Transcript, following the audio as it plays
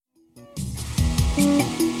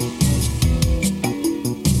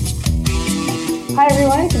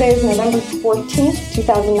Today is November 14th,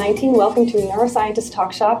 2019. Welcome to Neuroscientist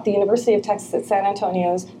Talk Shop, the University of Texas at San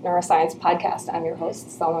Antonio's Neuroscience podcast. I'm your host,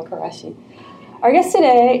 Salma Qureshi. Our guest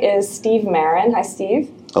today is Steve Maren. Hi,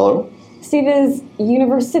 Steve. Hello. Steve is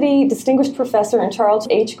University Distinguished Professor and Charles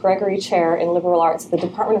H. Gregory Chair in Liberal Arts at the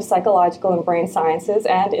Department of Psychological and Brain Sciences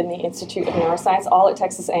and in the Institute of Neuroscience, all at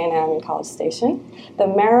Texas A&M in College Station. The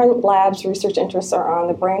Maren Lab's research interests are on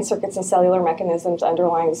the brain circuits and cellular mechanisms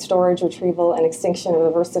underlying the storage, retrieval, and extinction of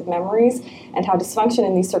aversive memories, and how dysfunction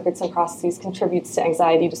in these circuits and processes contributes to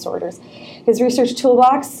anxiety disorders. His research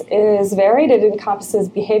toolbox is varied. It encompasses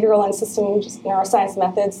behavioral and systems neuroscience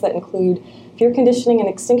methods that include fear conditioning and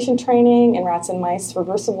extinction training in rats and mice,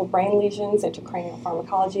 reversible brain lesions, intracranial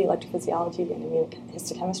pharmacology, electrophysiology, and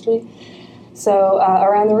immunohistochemistry. So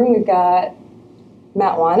around the room, we've got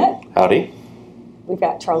Matt Wannett. Howdy. We've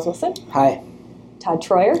got Charles Wilson. Hi. Todd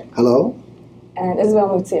Troyer. Hello. And Isabel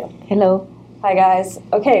Muzio. Hello. Hi, guys.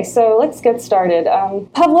 Okay, so let's get started.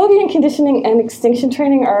 Pavlovian conditioning and extinction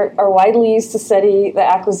training are widely used to study the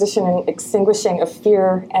acquisition and extinguishing of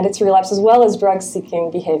fear and its relapse, as well as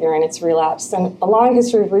drug-seeking behavior and its relapse. And a long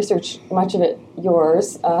history of research, much of it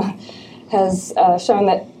yours, has shown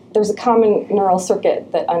that there's a common neural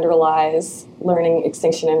circuit that underlies learning,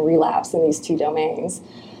 extinction, and relapse in these two domains.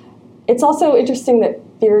 It's also interesting that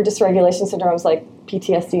fear dysregulation syndromes like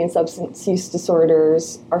PTSD and substance use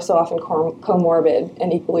disorders are so often comorbid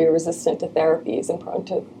and equally resistant to therapies and prone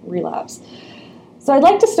to relapse. So I'd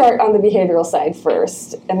like to start on the behavioral side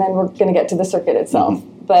first, and then we're going to get to the circuit itself.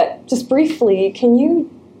 Mm-hmm. But just briefly, can you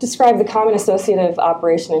describe the common associative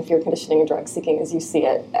operation in fear conditioning and drug seeking as you see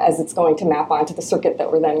it, as it's going to map onto the circuit that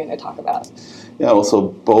we're then going to talk about? Yeah, well, so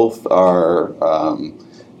both are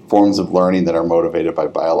forms of learning that are motivated by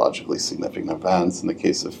biologically significant events. In the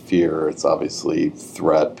case of fear, it's obviously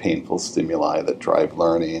threat, painful stimuli that drive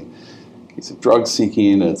learning. In the case of drug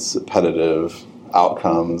seeking, it's appetitive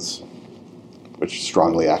outcomes, which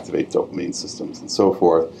strongly activate dopamine systems and so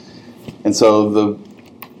forth. And so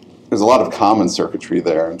there's a lot of common circuitry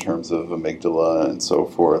there in terms of amygdala and so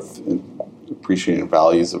forth, and appreciating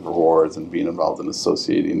values of rewards and being involved in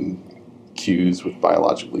associating cues with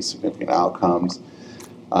biologically significant outcomes.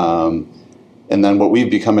 And then what we've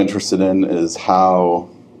become interested in is how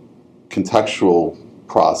contextual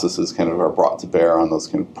processes kind of are brought to bear on those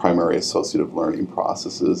kind of primary associative learning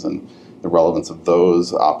processes and the relevance of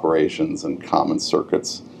those operations and common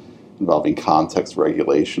circuits involving context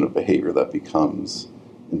regulation of behavior that becomes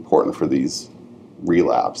important for these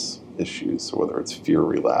relapse issues. So whether it's fear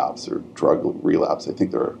relapse or drug relapse, I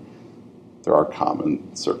think there are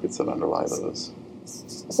common circuits that underlie those.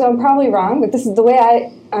 So I'm probably wrong, but this is the way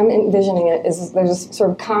I'm envisioning it, is there's a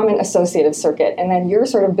sort of common associative circuit, and then you're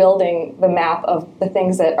sort of building the map of the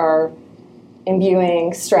things that are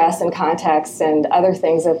imbuing stress and context and other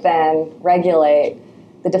things that then regulate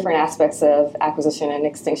the different aspects of acquisition and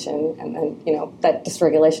extinction, and then, that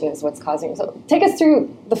dysregulation is what's causing it. So take us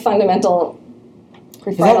through the fundamental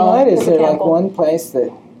prefrontal. Is that right? Is there like one place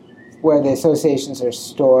where the associations are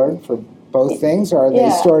stored for both things, or are they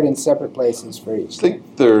stored in separate places for each thing? I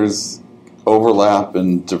think there's overlap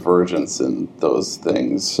and divergence in those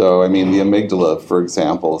things. So, I mean, the amygdala, for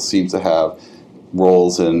example, seems to have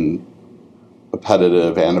roles in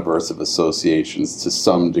appetitive and aversive associations to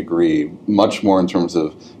some degree, much more in terms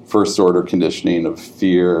of first-order conditioning of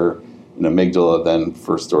fear in amygdala than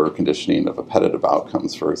first-order conditioning of appetitive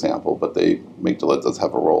outcomes, for example. But the amygdala does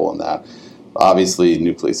have a role in that. Obviously,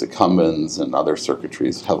 nucleus accumbens and other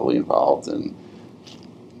circuitries heavily involved in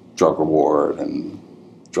drug reward and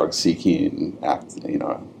drug seeking,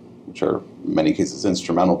 which are in many cases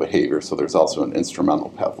instrumental behavior. So there's also an instrumental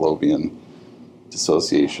Pavlovian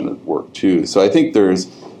dissociation at work too. So I think there's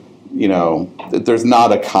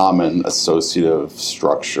not a common associative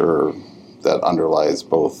structure that underlies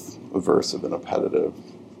both aversive and appetitive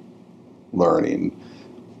learning.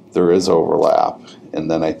 There is overlap,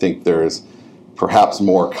 and then I think there's perhaps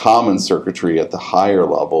more common circuitry at the higher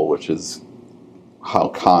level, which is how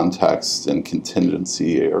context and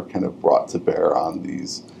contingency are kind of brought to bear on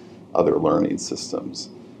these other learning systems.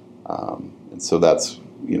 And so that's,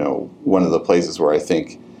 one of the places where I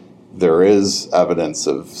think there is evidence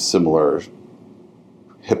of similar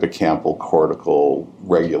hippocampal cortical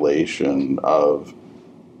regulation of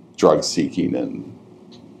drug seeking and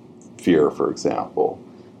fear, for example,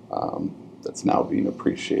 that's now being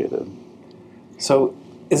appreciated. So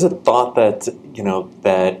is it thought that,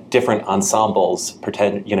 that different ensembles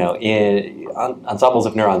ensembles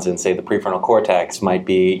of neurons in, say, the prefrontal cortex might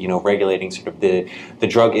be, regulating sort of the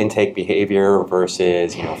drug intake behavior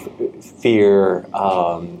versus, fear,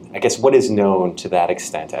 I guess what is known to that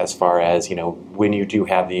extent as far as, when you do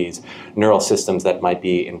have these neural systems that might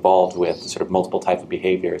be involved with sort of multiple types of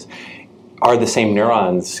behaviors, are the same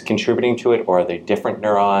neurons contributing to it, or are they different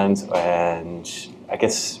neurons? And I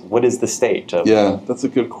guess, what is the state of... Yeah, that's a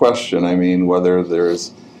good question. I mean, whether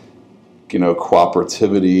there's,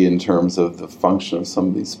 cooperativity in terms of the function of some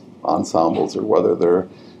of these ensembles, or whether they're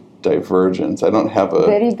divergent. I don't have a...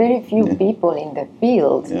 Very, very few people in the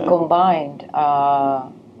field combined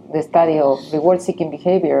the study of reward-seeking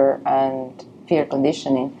behavior and fear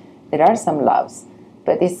conditioning. There are some labs,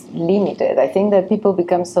 but it's limited. I think that people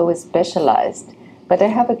become so specialized. But I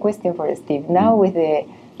have a question for Steve. Now with the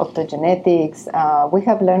optogenetics, we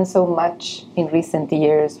have learned so much in recent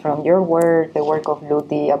years from your work, the work of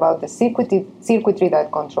Luti, about the circuitry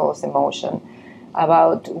that controls emotion,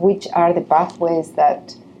 about which are the pathways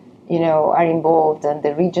that are involved and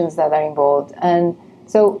the regions that are involved. And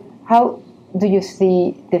so how do you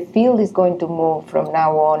see the field is going to move from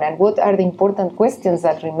now on, and what are the important questions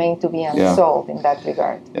that remain to be unsolved in that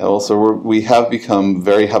regard? Yeah, well, so we have become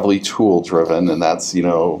very heavily tool-driven, and that's,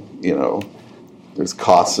 there's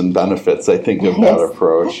costs and benefits, I think, of that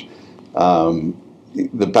approach.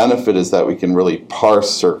 The benefit is that we can really parse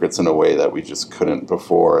circuits in a way that we just couldn't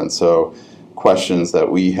before. And so questions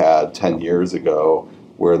that we had 10 years ago,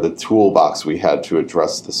 where the toolbox we had to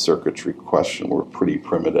address the circuitry question were pretty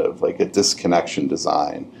primitive. Like a disconnection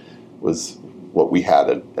design was what we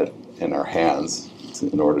had in our hands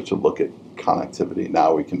in order to look at connectivity.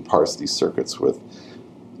 Now we can parse these circuits with,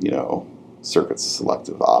 circuits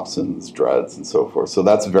selective opsons, dreads, and so forth. So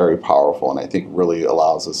that's very powerful, and I think really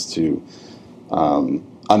allows us to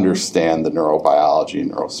understand the neurobiology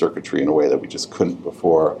and neurocircuitry in a way that we just couldn't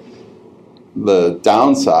before. The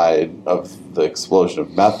downside of the explosion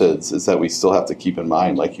of methods is that we still have to keep in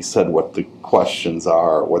mind, like you said, what the questions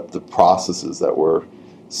are, what the processes that we're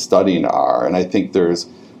studying are. And I think there's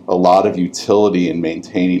a lot of utility in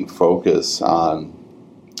maintaining focus on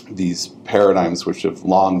these paradigms which have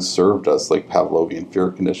long served us, like Pavlovian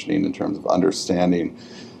fear conditioning, in terms of understanding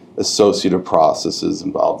associative processes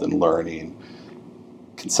involved in learning,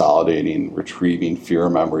 consolidating, retrieving fear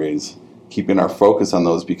memories, keeping our focus on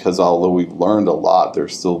those, because although we've learned a lot,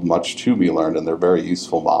 there's still much to be learned, and they're very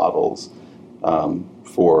useful models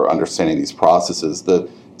for understanding these processes. The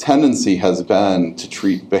tendency has been to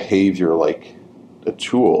treat behavior like a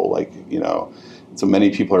tool, so many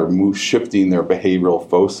people are shifting their behavioral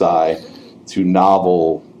foci to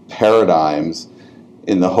novel paradigms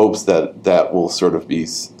in the hopes that that will sort of be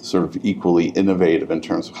equally innovative in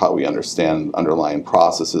terms of how we understand underlying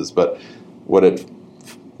processes. But what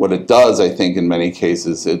it does, I think, in many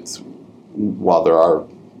cases, while there are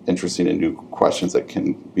interesting and new questions that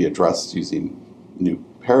can be addressed using new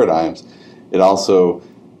paradigms, it also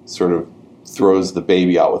sort of throws the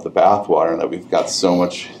baby out with the bathwater, and that we've got so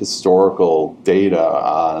much historical data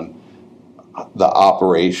on the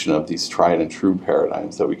operation of these tried and true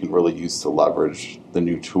paradigms that we can really use to leverage the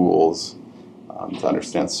new tools to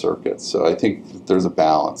understand circuits. So I think that there's a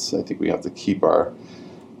balance. I think we have to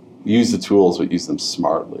use the tools, but use them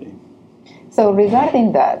smartly. So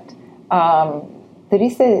regarding that, there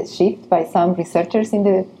is a shift by some researchers in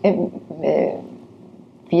the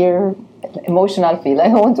fear emotional field.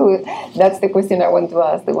 That's the question I want to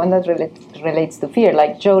ask, the one that relates to fear.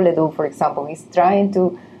 Like Joe Ledoux, for example, is trying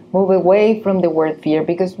to move away from the word fear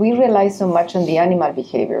because we rely so much on the animal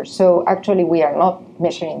behavior. So actually we are not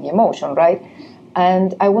measuring the emotion, right?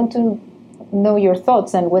 And I want to know your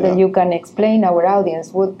thoughts and whether you can explain our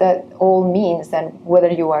audience what that all means and whether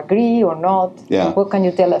you agree or not. Yeah. What can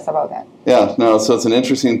you tell us about that? Yeah, no, so it's an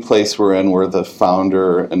interesting place we're in. We're the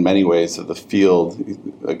founder, in many ways, of the field.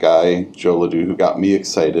 A guy, Joe Ledoux, who got me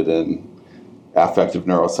excited in affective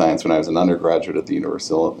neuroscience when I was an undergraduate at the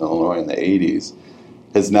University of Illinois in the 80s,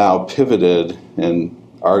 has now pivoted and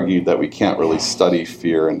argued that we can't really study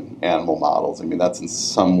fear in animal models. I mean, that's in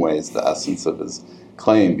some ways the essence of his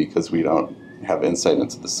claim, because we don't have insight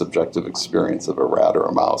into the subjective experience of a rat or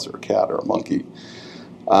a mouse or a cat or a monkey.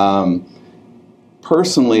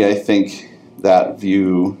 Personally, I think that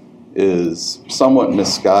view is somewhat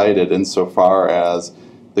misguided insofar as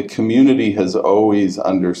the community has always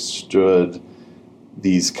understood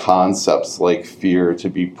these concepts like fear to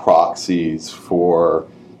be proxies for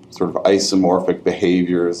sort of isomorphic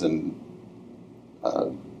behaviors and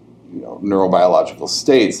neurobiological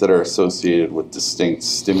states that are associated with distinct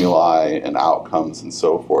stimuli and outcomes and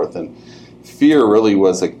so forth. And fear really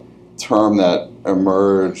was a term that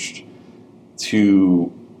emerged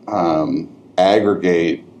to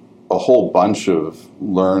aggregate a whole bunch of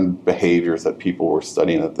learned behaviors that people were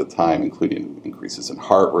studying at the time, including increases in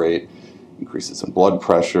heart rate, increases in blood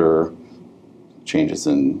pressure, changes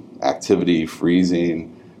in activity,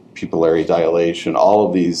 freezing, pupillary dilation, all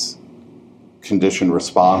of these conditioned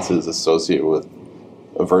responses associated with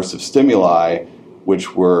aversive stimuli,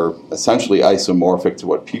 which were essentially isomorphic to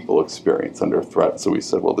what people experience under threat. So we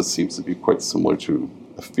said, well, this seems to be quite similar to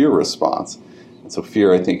a fear response. And so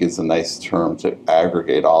fear, I think, is a nice term to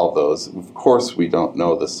aggregate all of those. Of course, we don't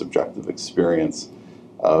know the subjective experience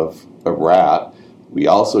of a rat. We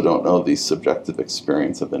also don't know the subjective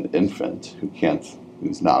experience of an infant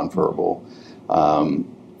who's nonverbal.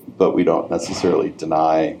 But we don't necessarily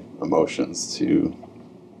deny emotions to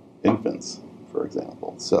infants, for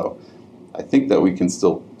example. So I think that we can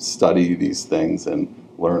still study these things and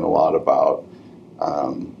learn a lot about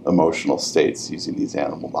emotional states using these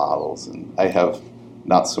animal models. And I have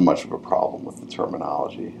not so much of a problem with the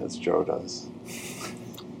terminology as Joe does.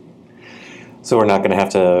 So we're not going to have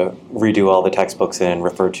to redo all the textbooks and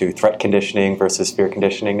refer to threat conditioning versus fear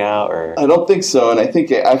conditioning now? Or I don't think so. And I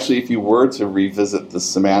think actually if you were to revisit the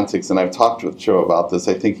semantics, and I've talked with Joe about this,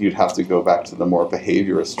 I think you'd have to go back to the more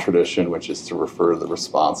behaviorist tradition, which is to refer to the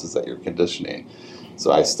responses that you're conditioning.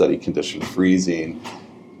 So I study conditioned freezing.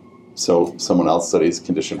 So someone else studies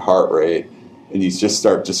conditioned heart rate. And you just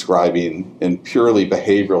start describing in purely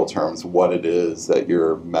behavioral terms what it is that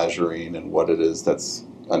you're measuring and what it is that's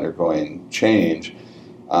undergoing change.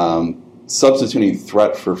 Substituting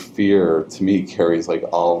threat for fear, to me, carries like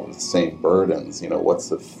all the same burdens. What's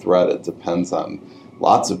the threat? It depends on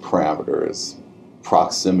lots of parameters: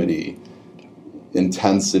 proximity,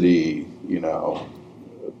 intensity,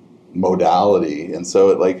 modality. And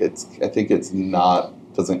so I think it's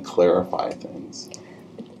doesn't clarify things.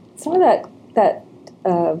 Some of that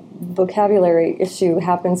vocabulary issue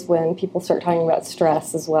happens when people start talking about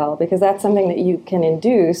stress as well, because that's something that you can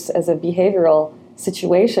induce as a behavioral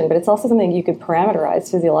situation, but it's also something you could parameterize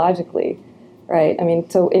physiologically, right? I mean,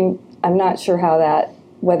 I'm not sure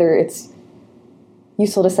whether it's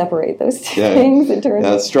useful to separate those two things in terms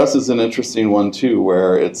of... Stress is an interesting one too,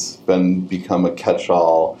 where it's become a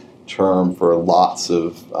catch-all term for lots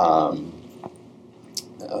of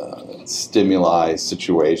stimuli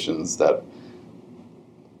situations that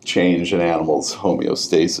change an animal's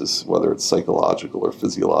homeostasis, whether it's psychological or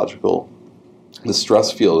physiological. The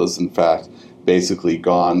stress field is, in fact, basically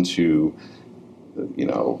gone to,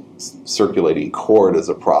 circulating cord as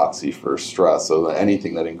a proxy for stress. So that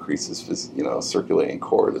anything that increases, circulating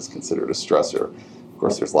cord is considered a stressor. Of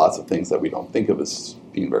course, there's lots of things that we don't think of as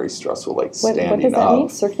being very stressful, like standing up. What does that mean?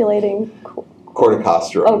 Circulating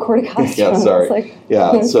corticosterone. Oh, corticosterone.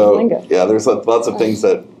 Yeah, sorry. There's lots of things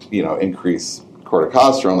that increase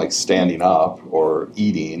corticosterone, like standing up or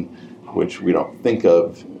eating, which we don't think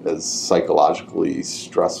of as psychologically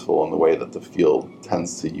stressful in the way that the field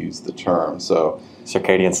tends to use the term. So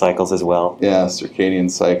circadian cycles as well. Yeah, circadian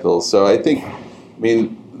cycles. So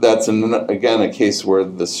that's again a case where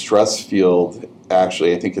the stress field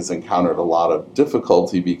actually, I think, has encountered a lot of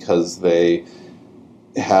difficulty because they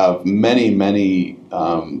have many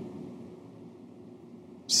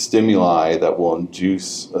stimuli that will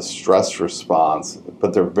induce a stress response,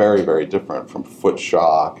 but they're very, very different, from foot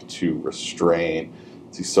shock to restraint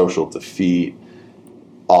to social defeat,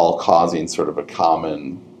 all causing sort of a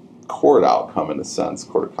common cord outcome in a sense,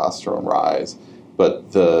 corticosterone rise.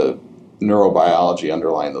 But the neurobiology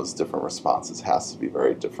underlying those different responses has to be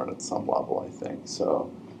very different at some level, I think. So.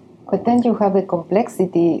 But then you have the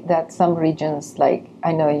complexity that some regions, like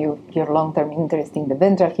I know your long-term interest in the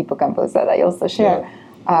ventral hippocampus that I also share,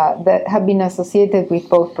 that have been associated with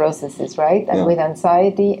both processes, right? And with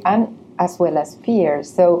anxiety and as well as fear.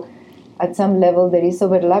 So at some level there is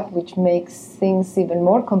overlap, which makes things even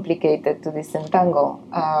more complicated to disentangle.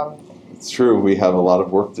 It's true. We have a lot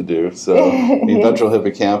of work to do. So the ventral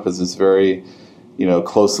hippocampus is very,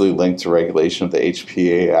 closely linked to regulation of the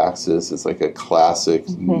HPA axis. It's like a classic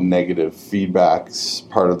negative feedback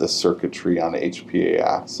part of the circuitry on the HPA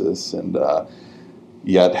axis, and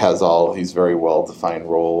yet has all these very well-defined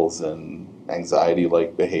roles in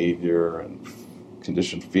anxiety-like behavior and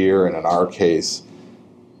conditioned fear, and in our case,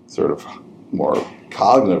 sort of more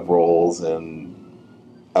cognitive roles in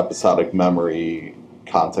episodic memory,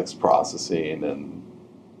 context processing, and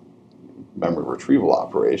memory retrieval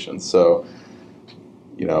operations. So,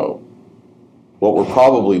 what we're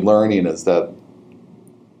probably learning is that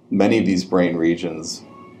many of these brain regions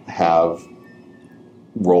have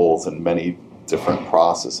roles in many different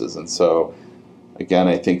processes. And so, again,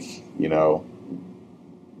 I think,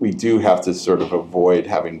 we do have to sort of avoid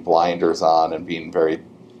having blinders on and being very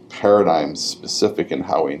paradigm specific in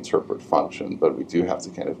how we interpret function, but we do have to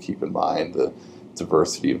kind of keep in mind the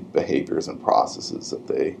diversity of behaviors and processes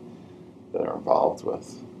that are involved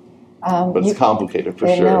with. But it's complicated for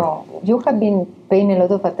sure. No, you have been paying a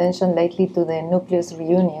lot of attention lately to the nucleus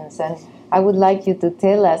reunions, and I would like you to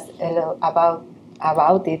tell us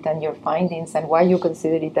about it and your findings and why you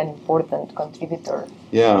consider it an important contributor.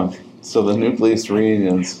 Yeah. So the nucleus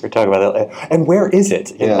reunions. We're talking about that. And where is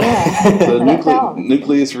it? The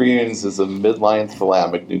nucleus reunions is a midline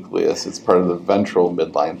thalamic nucleus. It's part of the ventral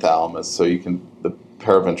midline thalamus. So the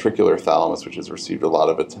paraventricular thalamus, which has received a lot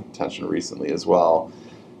of attention recently as well,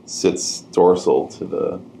 sits dorsal to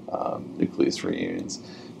the nucleus reunions.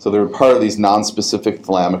 So they're part of these non-specific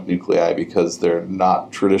thalamic nuclei because they're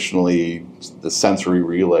not traditionally the sensory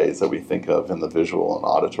relays that we think of in the visual and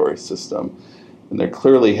auditory system. And they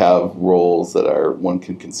clearly have roles that one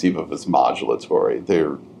can conceive of as modulatory.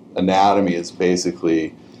 Their anatomy is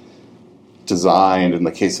basically designed, in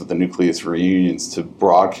the case of the nucleus reunions, to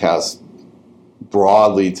broadcast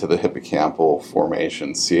broadly to the hippocampal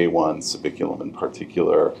formation, CA1 subiculum in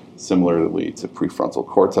particular, similarly to prefrontal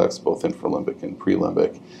cortex, both infralimbic and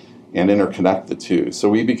prelimbic, and interconnect the two. So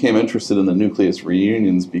we became interested in the nucleus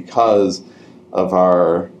reunions because of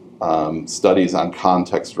our studies on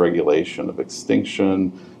context regulation of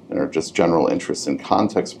extinction and our just general interest in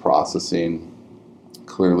context processing.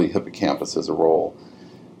 Clearly, hippocampus has a role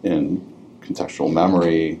in contextual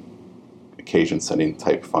memory, occasion-setting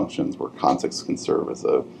type functions where context can serve as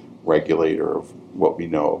a regulator of what we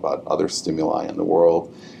know about other stimuli in the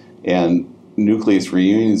world. And nucleus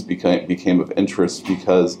reunions became of interest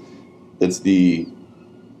because it's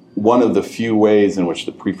one of the few ways in which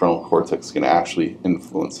the prefrontal cortex can actually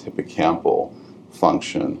influence hippocampal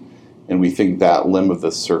function. And we think that limb of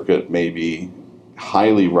the circuit may be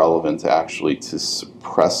highly relevant actually to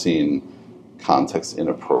suppressing context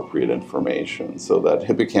inappropriate information. So that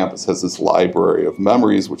hippocampus has this library of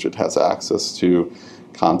memories which it has access to.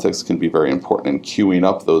 Context can be very important in queuing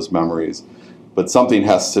up those memories, but something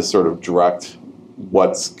has to sort of direct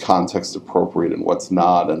what's context appropriate and what's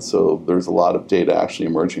not. And so there's a lot of data actually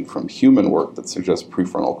emerging from human work that suggests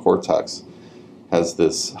prefrontal cortex has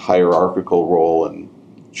this hierarchical role in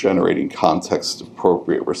generating context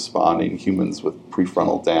appropriate responding. Humans with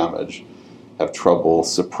prefrontal damage have trouble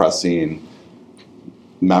suppressing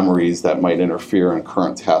memories that might interfere in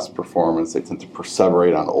current task performance. They tend to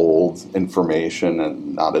perseverate on old information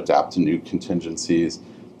and not adapt to new contingencies.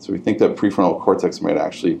 So we think that prefrontal cortex might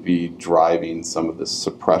actually be driving some of this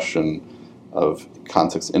suppression of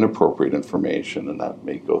context inappropriate information, and that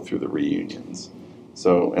may go through the reunions.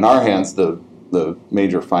 So in our hands, the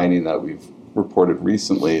major finding that we've reported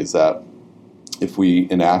recently is that if we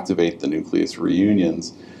inactivate the nucleus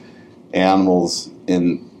reunions, animals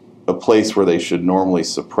in a place where they should normally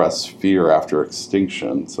suppress fear after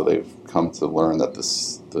extinction, so they've come to learn that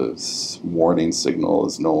the warning signal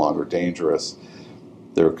is no longer dangerous,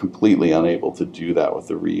 they're completely unable to do that with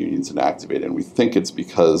the reunions inactivated. And we think it's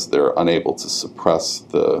because they're unable to suppress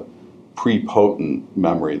the prepotent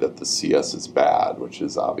memory that the CS is bad, which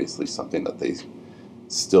is obviously something that they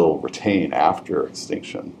still retain after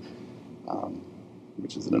extinction,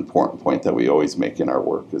 which is an important point that we always make in our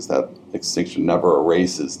work, is that extinction never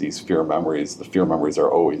erases these fear memories. The fear memories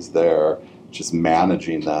are always there, just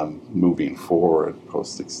managing them moving forward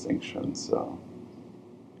post-extinction. So,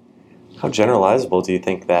 how generalizable do you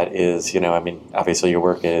think that is? Obviously your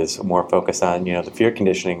work is more focused on, the fear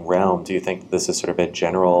conditioning realm. Do you think this is sort of a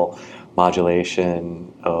general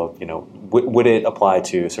modulation of, would it apply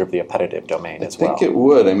to sort of the appetitive domain as well? I think it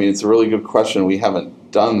would. It's a really good question. We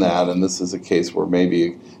haven't done that, and this is a case where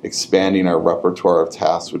maybe expanding our repertoire of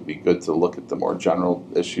tasks would be good to look at the more general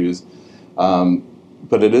issues.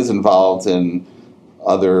 But it is involved in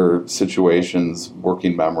other situations,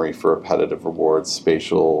 working memory for appetitive rewards,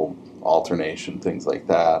 spatial alternation, things like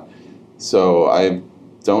that. So I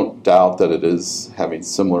don't doubt that it is having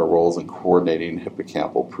similar roles in coordinating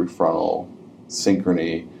hippocampal prefrontal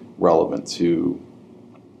synchrony relevant to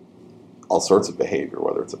all sorts of behavior,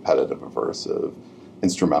 whether it's appetitive, aversive,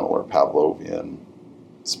 instrumental or Pavlovian,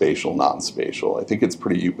 spatial, non-spatial. I think it's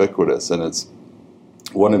pretty ubiquitous, and it's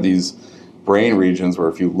one of these brain regions where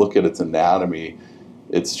if you look at its anatomy,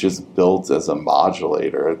 it's just built as a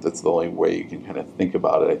modulator. That's the only way you can kind of think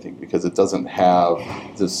about it, I think, because it doesn't have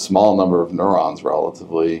this small number of neurons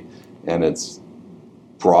relatively, and it's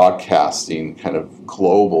broadcasting kind of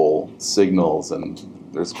global signals, and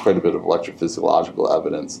there's quite a bit of electrophysiological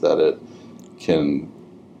evidence that it can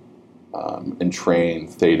entrain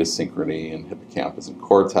theta synchrony in hippocampus and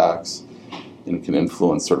cortex. and it can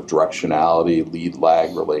influence sort of directionality,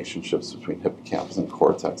 lead-lag relationships between hippocampus and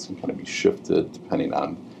cortex can kind of be shifted depending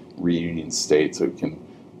on reunion state. So it can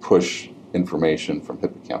push information from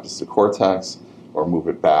hippocampus to cortex or move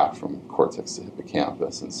it back from cortex to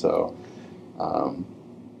hippocampus. And so...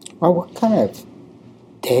 well, what kind of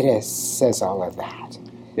data says all of that?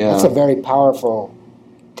 Yeah. That's a very powerful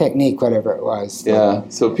technique, whatever it was. Yeah,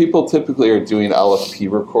 so people typically are doing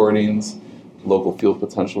LFP recordings, local field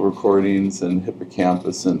potential recordings, in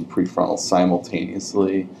hippocampus and prefrontal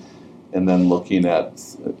simultaneously, and then looking at,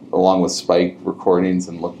 along with spike recordings,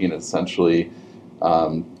 and looking at essentially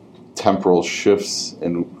temporal shifts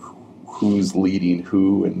and who's leading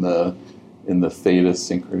who in the theta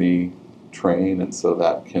synchrony train, and so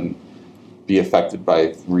that can be affected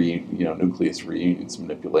by nucleus reunions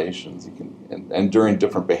manipulations. You can and during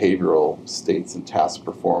different behavioral states and task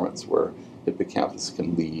performance where hippocampus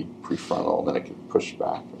can lead prefrontal, and then it can push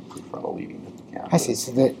back from prefrontal leading hippocampus. I see.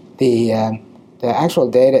 So the actual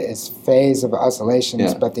data is phase of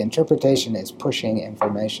oscillations, but the interpretation is pushing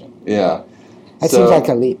information. Yeah. That seems like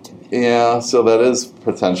a leap to me. Yeah, so that is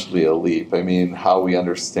potentially a leap. I mean, how we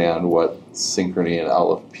understand what synchrony and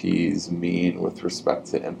LFPs mean with respect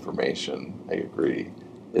to information, I agree,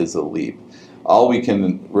 is a leap. All we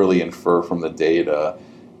can really infer from the data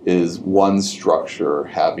is one structure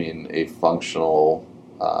having a functional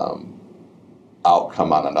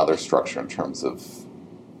outcome on another structure in terms of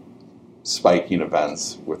spiking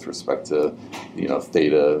events with respect to,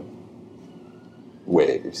 theta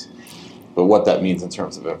waves. But what that means in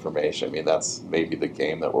terms of information, I mean, that's maybe the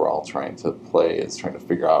game that we're all trying to play, is trying to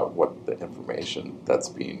figure out what the information that's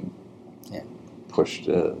being pushed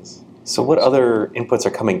is. So what other inputs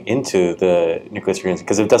are coming into the nucleus reunions?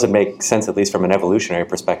 Because it doesn't make sense, at least from an evolutionary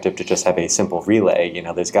perspective, to just have a simple relay.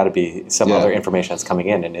 There's got to be some other information that's coming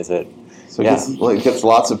in, and is it... So it gets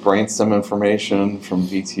lots of brainstem information from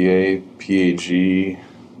VTA, PAG,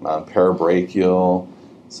 parabrachial,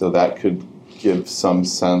 so that could give some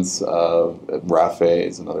sense of raphe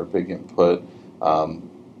is another big input.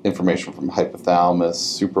 Information from hypothalamus,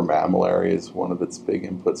 supramammillary is one of its big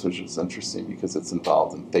inputs, which is interesting because it's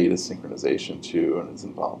involved in theta synchronization too, and it's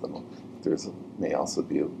involved in may also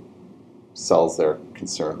be cells that are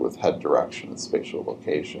concerned with head direction and spatial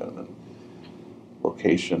location,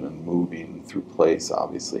 and moving through place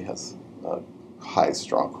obviously has high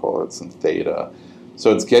strong correlates in theta.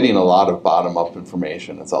 So it's getting a lot of bottom-up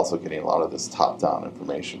information. It's also getting a lot of this top-down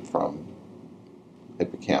information from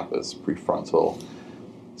hippocampus, prefrontal.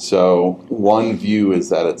 So one view is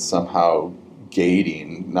that it's somehow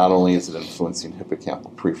gating. Not only is it influencing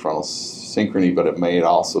hippocampal prefrontal synchrony, but it may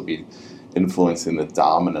also be influencing the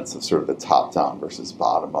dominance of sort of the top-down versus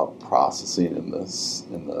bottom-up processing in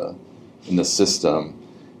the system.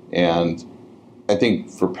 And I think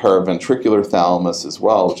for paraventricular thalamus as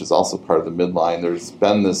well, which is also part of the midline, there's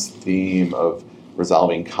been this theme of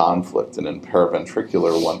resolving conflict. And in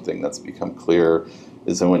paraventricular, one thing that's become clear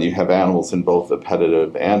is that when you have animals in both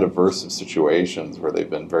appetitive and aversive situations where they've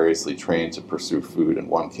been variously trained to pursue food in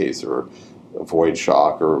one case or avoid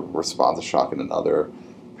shock or respond to shock in another,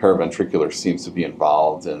 paraventricular seems to be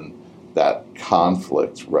involved in that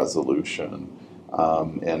conflict resolution.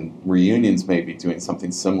 And reunions may be doing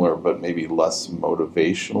something similar, but maybe less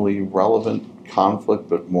motivationally relevant conflict,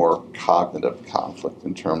 but more cognitive conflict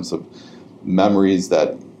in terms of memories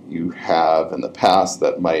that you have in the past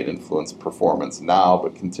that might influence performance now,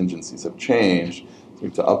 but contingencies have changed. So you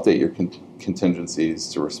have to update your contingencies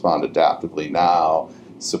to respond adaptively now,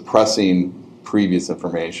 suppressing previous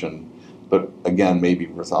information, but again, maybe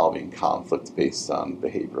resolving conflict based on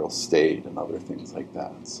behavioral state and other things like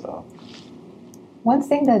that. So. One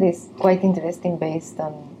thing that is quite interesting based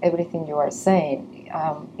on everything you are saying,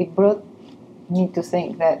 it brought me to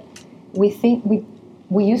think that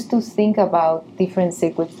we used to think about different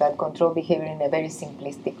circuits that control behavior in a very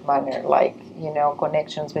simplistic manner, like,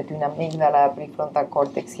 connections between amygdala, prefrontal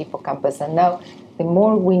cortex, hippocampus. And now, the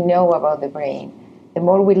more we know about the brain, the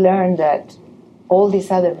more we learn that all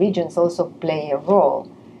these other regions also play a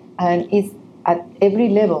role. And it's at every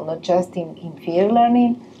level, not just in fear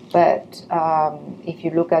learning, but if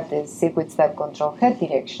you look at the circuits that control head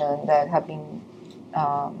direction that have been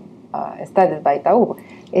studied by Taub,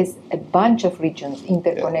 it's a bunch of regions,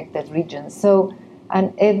 interconnected regions. So,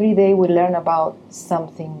 and every day we learn about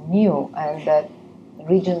something new, and that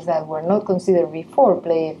regions that were not considered before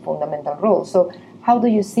play a fundamental role. So how do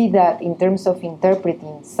you see that in terms of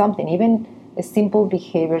interpreting something, even a simple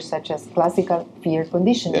behavior such as classical fear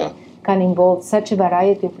conditioning can involve such a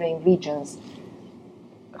variety of brain regions?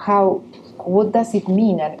 What does it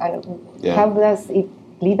mean, and how does it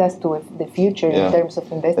lead us to the future in terms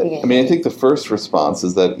of investigating? I mean, I think the first response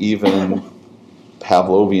is that even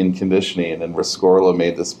Pavlovian conditioning, and Rescorla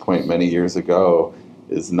made this point many years ago,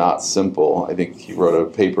 is not simple. I think he wrote a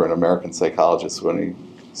paper in American Psychologist when he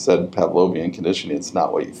said Pavlovian conditioning, it's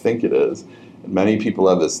not what you think it is. And many people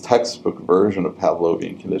have this textbook version of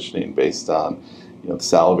Pavlovian conditioning based on,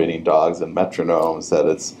 salivating dogs and metronomes, that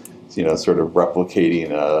it's, sort of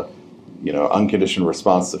replicating a, unconditioned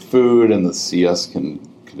response to food, and the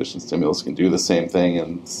conditioned stimulus can do the same thing,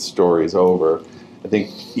 and the story's over. I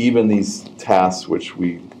think even these tasks, which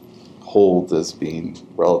we hold as being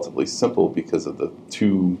relatively simple because of the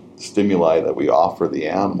two stimuli that we offer the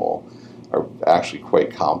animal, are actually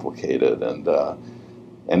quite complicated.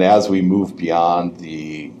 And as we move beyond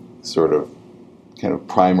the sort of kind of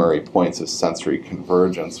primary points of sensory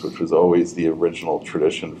convergence, which was always the original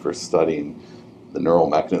tradition for studying the neural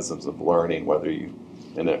mechanisms of learning, whether you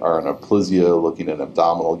are in a plysio looking at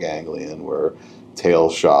abdominal ganglion where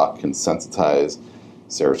tail shock can sensitize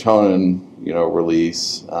serotonin,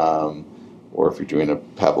 release, or if you're doing a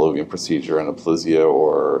Pavlovian procedure in a plysio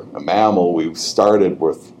or a mammal, we started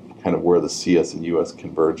with kind of where the CS and US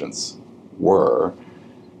convergence were,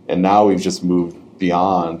 and now we've just moved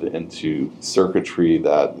beyond into circuitry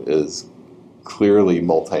that is clearly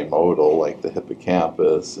multimodal, like the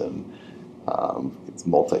hippocampus, and it's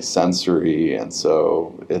multisensory, and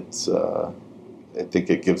so it's I think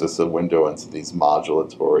it gives us a window into these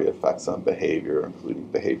modulatory effects on behavior, including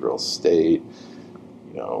behavioral state,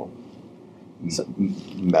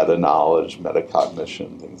 meta-knowledge,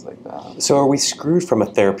 metacognition, things like that. So are we screwed from a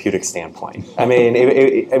therapeutic standpoint? I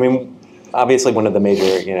mean, obviously one of the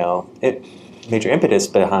major impetus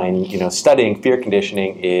behind studying fear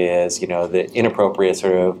conditioning is the inappropriate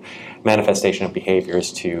sort of manifestation of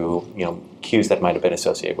behaviors to cues that might have been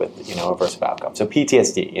associated with aversive outcomes. So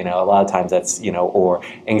PTSD, a lot of times that's or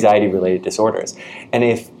anxiety related disorders, and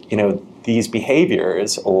if these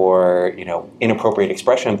behaviors or inappropriate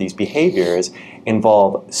expression of these behaviors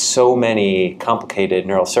involve so many complicated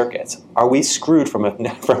neural circuits, are we screwed from a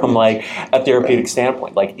therapeutic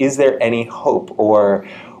standpoint? Like, is there any hope, or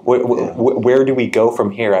where do we go from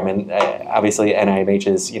here? I mean, obviously NIMH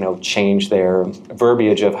has changed their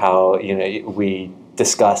verbiage of how we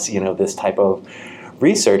discuss this type of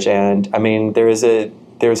research, and I mean there's an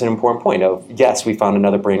important point of, yes, we found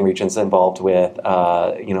another brain regions involved with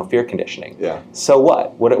fear conditioning. Yeah. So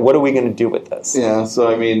what are we going to do with this? Yeah.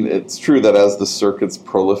 So I mean, it's true that as the circuits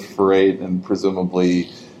proliferate and presumably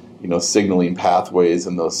signaling pathways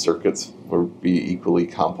in those circuits will be equally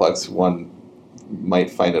complex, one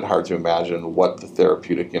might find it hard to imagine what the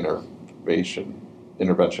therapeutic intervention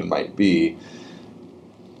might be.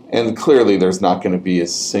 And clearly there's not going to be a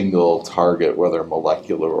single target, whether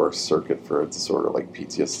molecular or circuit, for a disorder like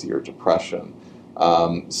PTSD or depression.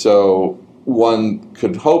 So one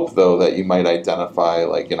could hope, though, that you might identify,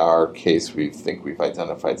 like in our case, we think we've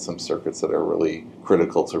identified some circuits that are really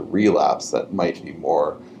critical to relapse that might be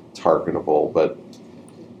more targetable, but,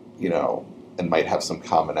 and might have some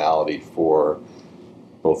commonality for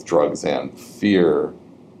both drugs and fear.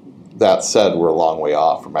 That said, we're a long way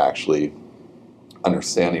off from actually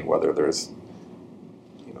understanding whether there's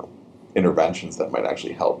interventions that might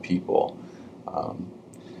actually help people.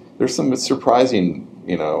 There's some surprising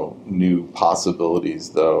new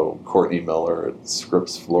possibilities, though. Courtney Miller at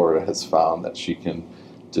Scripps, Florida, has found that she can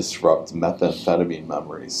disrupt methamphetamine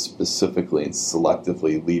memories, specifically and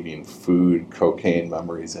selectively leaving food, cocaine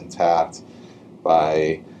memories intact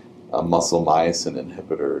by muscle myosin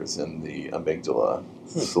inhibitors in the amygdala.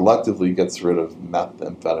 Selectively gets rid of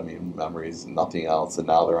methamphetamine memories, nothing else, and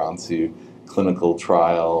now they're on to clinical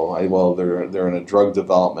trial. They're in a drug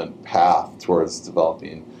development path towards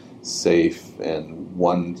developing safe and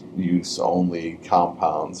one-use only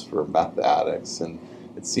compounds for meth addicts, and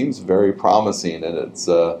it seems very promising, and it's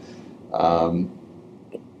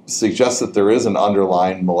suggests that there is an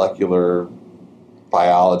underlying molecular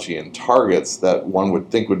biology and targets that one would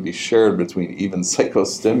think would be shared between even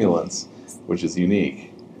psychostimulants, which is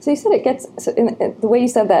unique. So you said the way you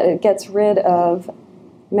said that, it gets rid of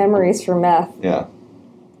memories from meth. Yeah.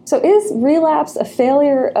 So is relapse a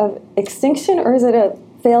failure of extinction, or is it a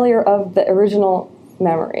failure of the original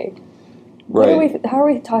memory? Right. How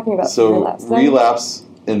are we talking about relapse? So relapse,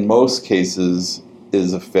 in most cases,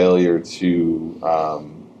 is a failure to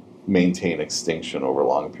maintain extinction over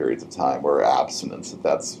long periods of time, or abstinence, if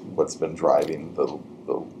that's what's been driving the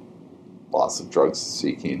loss of drug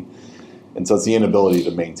seeking. And so it's the inability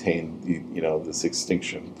to maintain this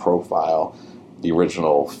extinction profile. The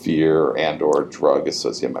original fear and or drug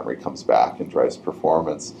associated memory comes back and drives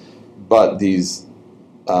performance. But these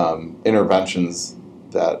interventions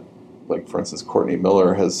that, like for instance, Courtney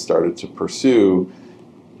Miller has started to pursue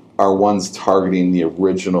are ones targeting the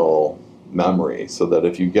original memory, so that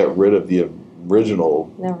if you get rid of the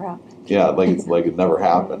original, never happened. Yeah, like it never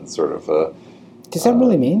happened, sort of a. Does that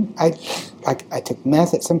really mean I took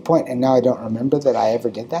math at some point and now I don't remember that I ever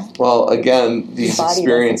did that? Well, again, these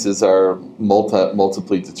experiences are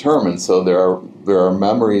multiply determined, so there are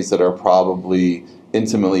memories that are probably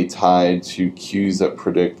intimately tied to cues that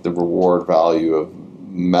predict the reward value of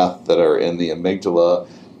meth that are in the amygdala,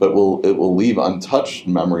 but it will leave untouched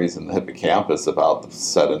memories in the hippocampus about the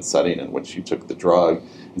setting in which you took the drug.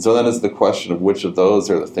 And so then it's the question of which of those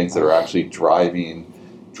are the things that are actually driving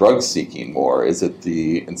drug seeking more. Is it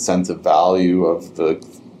the incentive value of the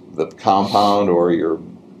compound, or your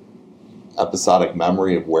episodic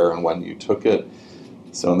memory of where and when you took it?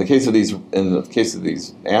 So in the case of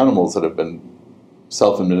these animals that have been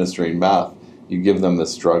self-administering meth, you give them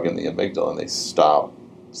this drug in the amygdala and they stop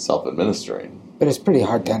self-administering. But it's pretty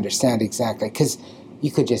hard to understand exactly, because you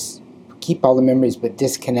could just keep all the memories but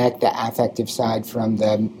disconnect the affective side from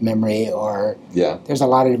the memory, or there's a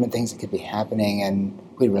lot of different things that could be happening, and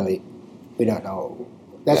we don't know.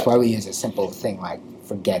 That's why we use a simple thing like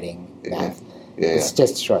forgetting math. It's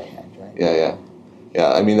just shorthand, right?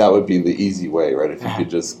 Yeah. I mean, that would be the easy way, right? If you could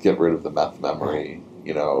just get rid of the meth memory,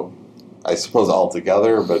 I suppose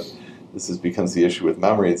altogether, but this becomes the issue with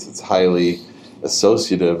memory. It's highly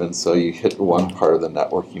associative, and so you hit one part of the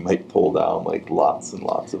network, you might pull down like lots and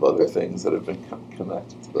lots of other things that have been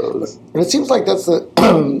connected to those. But it seems like that's a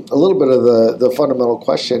little bit of the fundamental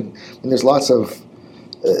question. And there's lots of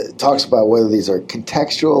talks about whether these are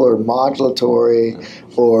contextual or modulatory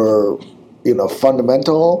or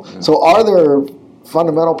fundamental. Yeah. So are there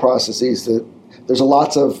fundamental processes that there's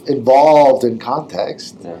lots of involved in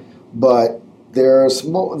context, but they're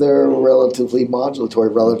relatively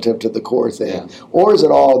modulatory relative to the core thing, or is it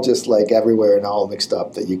all just like everywhere and all mixed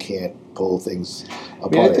up that you can't pull things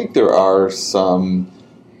apart? I think there are some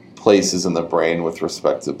places in the brain with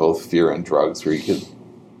respect to both fear and drugs where you could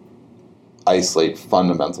isolate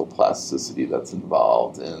fundamental plasticity that's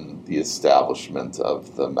involved in the establishment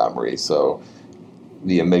of the memory. So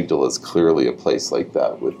the amygdala is clearly a place like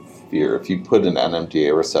that with fear. If you put an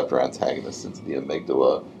NMDA receptor antagonist into the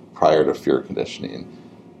amygdala prior to fear conditioning,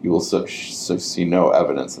 you will see no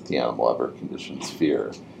evidence that the animal ever conditions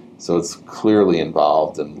fear. So it's clearly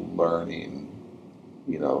involved in learning,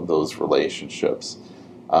 those relationships.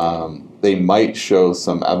 They might show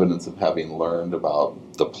some evidence of having learned about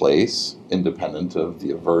the place independent of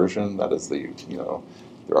the aversion. That is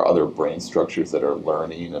there are other brain structures that are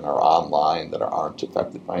learning and are online that aren't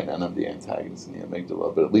affected by an NMDA antagonist in the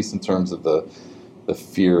amygdala. But at least in terms of the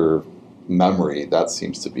fear memory, that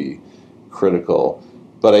seems to be critical.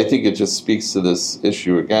 But I think it just speaks to this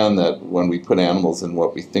issue again that when we put animals in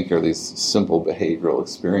what we think are these simple behavioral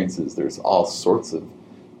experiences, there's all sorts of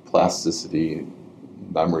plasticity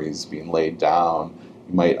memories being laid down.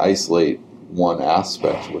 You might isolate one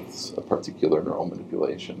aspect with a particular neural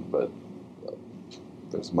manipulation, but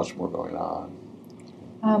there's much more going on.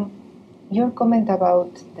 Your comment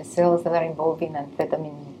about the cells that are involved in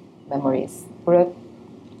amphetamine memories brought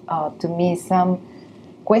to me some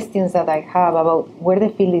questions that I have about where the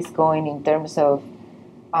field is going in terms of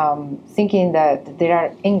thinking that there are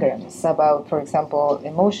engrams about, for example,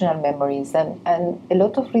 emotional memories, and a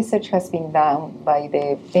lot of research has been done by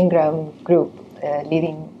the engram group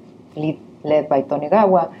led by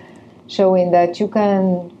Tonegawa, showing that you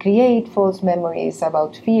can create false memories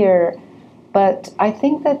about fear, but I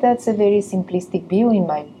think that that's a very simplistic view in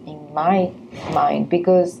my mind,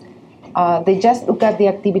 because they just look at the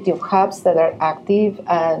activity of hubs that are active,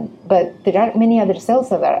 but there are many other cells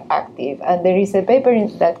that are active. And there is a paper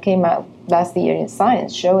that came out last year in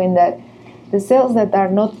Science showing that the cells that are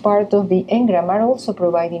not part of the engram are also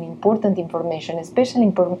providing important information, especially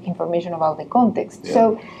information about the context. Yeah.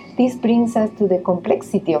 So this brings us to the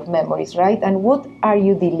complexity of memories, right? And what are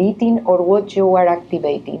you deleting or what you are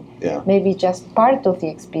activating? Yeah. Maybe just part of the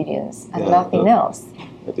experience and nothing else.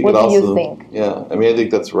 What do you think? Yeah, I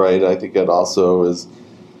think that's right. I think it also is,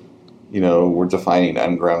 we're defining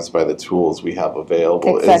engrams by the tools we have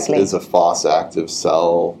available. Exactly. Is a FOSS active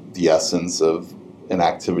cell the essence of an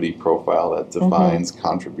activity profile that defines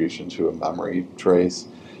contribution to a memory trace?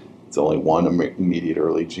 It's only one immediate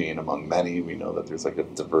early gene among many. We know that there's like a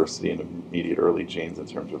diversity in immediate early genes in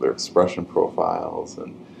terms of their expression profiles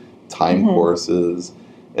and time courses.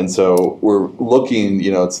 And so we're looking,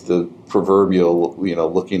 it's the proverbial,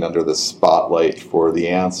 looking under the spotlight for the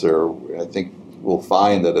answer. I think we'll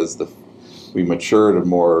find that as we mature to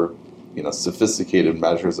more, sophisticated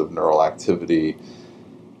measures of neural activity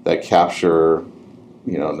that capture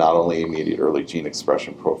not only immediate early gene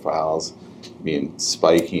expression profiles,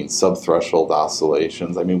 spiking, subthreshold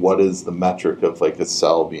oscillations. What is the metric of like a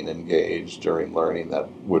cell being engaged during learning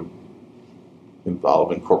that would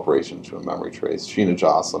involve incorporation to a memory trace? Sheena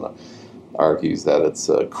Jocelyn argues that it's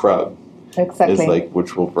a Krebs. Exactly.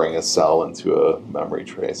 Which will bring a cell into a memory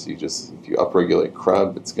trace. If you upregulate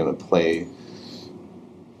Krebs, it's going to play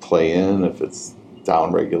in. If it's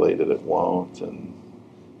downregulated, it won't. And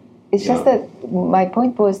it's just that my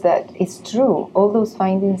point was that it's true. All those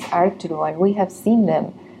findings are true, and we have seen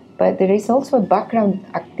them. But there is also background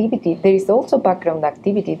activity. There is also background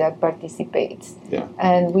activity that participates,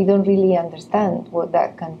 and we don't really understand what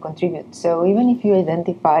that can contribute. So even if you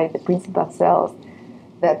identify the principal cells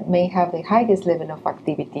that may have the highest level of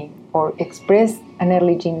activity or express an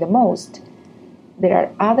early gene the most, there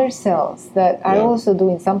are other cells that are also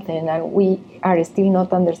doing something, and we are still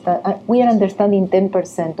not we are understanding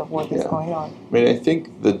 10% of what is going on. I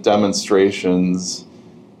think the demonstrations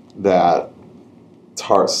that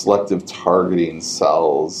selective targeting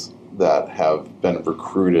cells that have been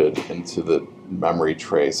recruited into the memory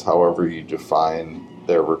trace, however you define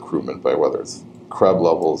their recruitment, by whether it's Krebs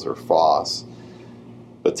levels or FOS,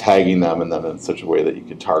 but tagging them and then in such a way that you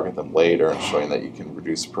can target them later and showing that you can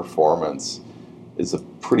reduce performance is a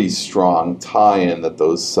pretty strong tie-in that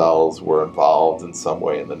those cells were involved in some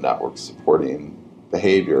way in the network supporting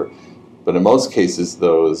behavior. But in most cases,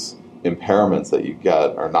 those impairments that you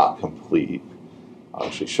get are not complete. I'll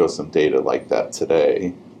actually show some data like that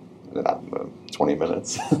today in 20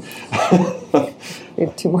 minutes. We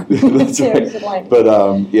have 2 more minutes. That's right.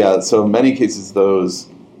 But so in many cases, those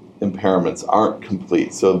impairments aren't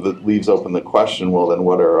complete. So that leaves open the question, well, then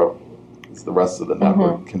is the rest of the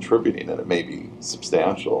network contributing? And it may be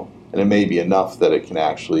substantial. And it may be enough that it can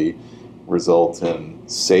actually result in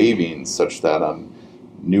savings such that on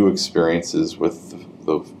new experiences with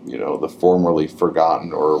the formerly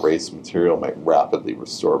forgotten or erased material might rapidly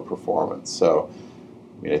restore performance. So,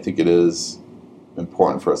 I think it is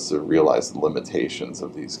important for us to realize the limitations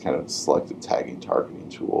of these kind of selective tagging targeting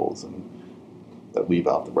tools and that leave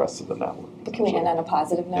out the rest of the network. But can we end on a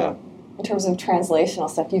positive note? Yeah. In terms of translational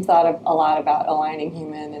stuff, you've thought a lot about aligning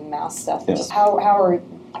human and mouse stuff. Yeah. Just how are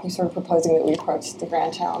you sort of proposing that we approach the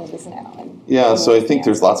grand challenges now? So I think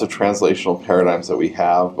there's lots of translational paradigms that we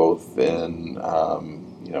have, both in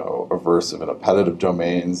aversive and appetitive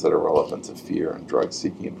domains that are relevant to fear and drug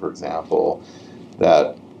seeking, for example,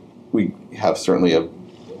 that we have certainly a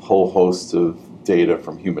whole host of data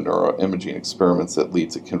from human neuroimaging experiments that lead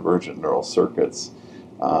to convergent neural circuits.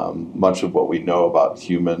 Much of what we know about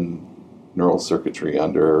human neural circuitry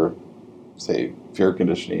under, say, fear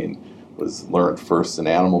conditioning was learned first in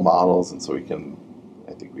animal models, and so I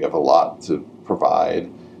think we have a lot to provide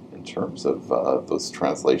in terms of those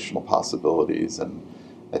translational possibilities. And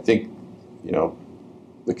I think,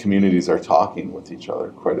 the communities are talking with each other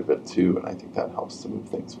quite a bit too, and I think that helps to move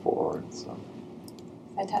things forward. So.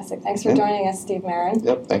 Fantastic. Thanks for joining us, Steve Maren.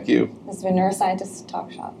 Yep, thank you. This has been Neuroscientist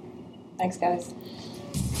Talk Shop. Thanks, guys.